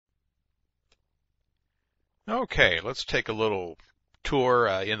Okay, let's take a little tour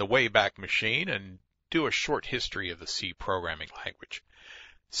in the Wayback Machine and do a short history of the C programming language.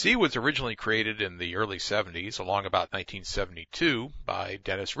 C was originally created in the early 70s, along about 1972, by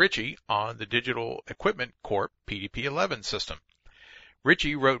Dennis Ritchie on the Digital Equipment Corp PDP-11 system.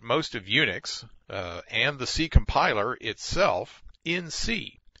 Ritchie wrote most of Unix and the C compiler itself in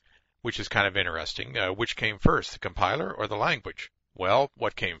C, which is kind of interesting. Which came first, the compiler or the language? Well,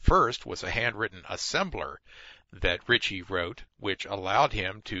 what came first was a handwritten assembler that Ritchie wrote, which allowed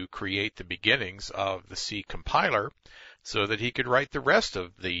him to create the beginnings of the C compiler so that he could write the rest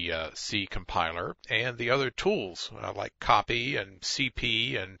of the C compiler and the other tools like copy and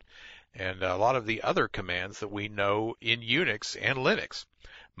CP and a lot of the other commands that we know in Unix and Linux.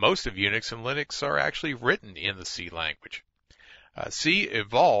 Most of Unix and Linux are actually written in the C language. C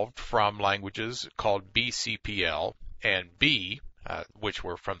evolved from languages called BCPL and B, which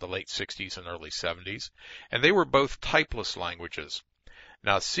were from the late 60s and early 70s, and they were both typeless languages.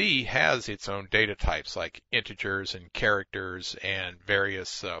 Now, C has its own data types like integers and characters and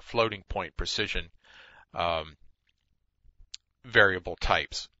various floating point precision variable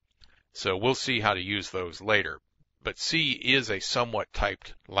types. So we'll see how to use those later. But C is a somewhat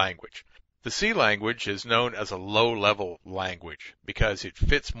typed language. The C language is known as a low-level language because it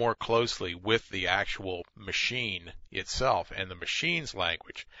fits more closely with the actual machine itself and the machine's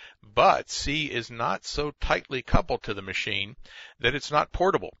language. But C is not so tightly coupled to the machine that it's not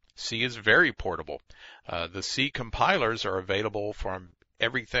portable. C is very portable. The C compilers are available from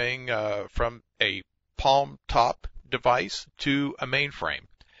everything from a palm-top device to a mainframe.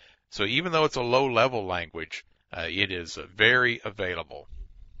 So even though it's a low-level language, it is very available.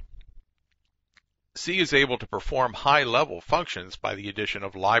 C is able to perform high-level functions by the addition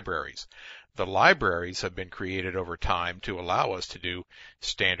of libraries. The libraries have been created over time to allow us to do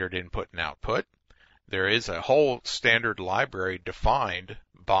standard input and output. There is a whole standard library defined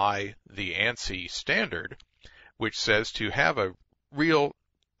by the ANSI standard, which says to have a real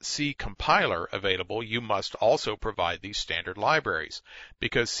C compiler available, you must also provide these standard libraries,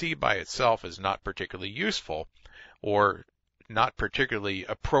 because C by itself is not particularly useful or not particularly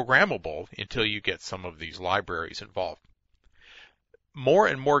programmable until you get some of these libraries involved. More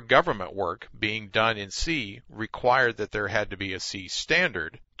and more government work being done in C required that there had to be a C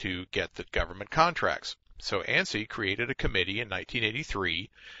standard to get the government contracts. So ANSI created a committee in 1983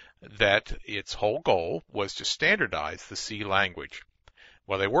 that its whole goal was to standardize the C language.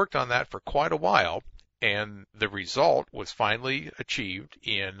 Well, they worked on that for quite a while, and the result was finally achieved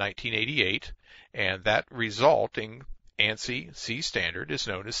in 1988, and that resulting ANSI C standard is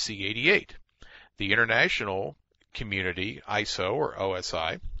known as C88. The international community, ISO or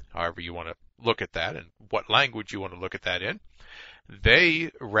OSI, however you want to look at that and what language you want to look at that in,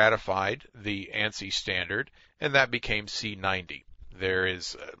 they ratified the ANSI standard, and that became C90. There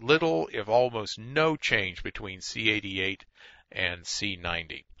is little, if almost no change between C88 and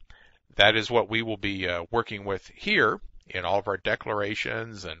C90. That is what we will be working with here in all of our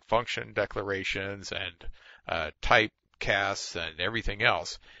declarations and function declarations and type casts and everything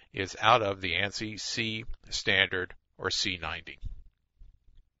else is out of the ANSI C standard or C90.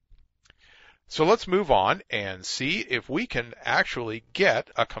 So let's move on and see if we can actually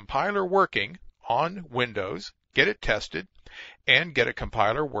get a compiler working on Windows, get it tested, and get a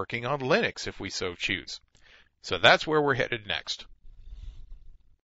compiler working on Linux if we so choose. So that's where we're headed next.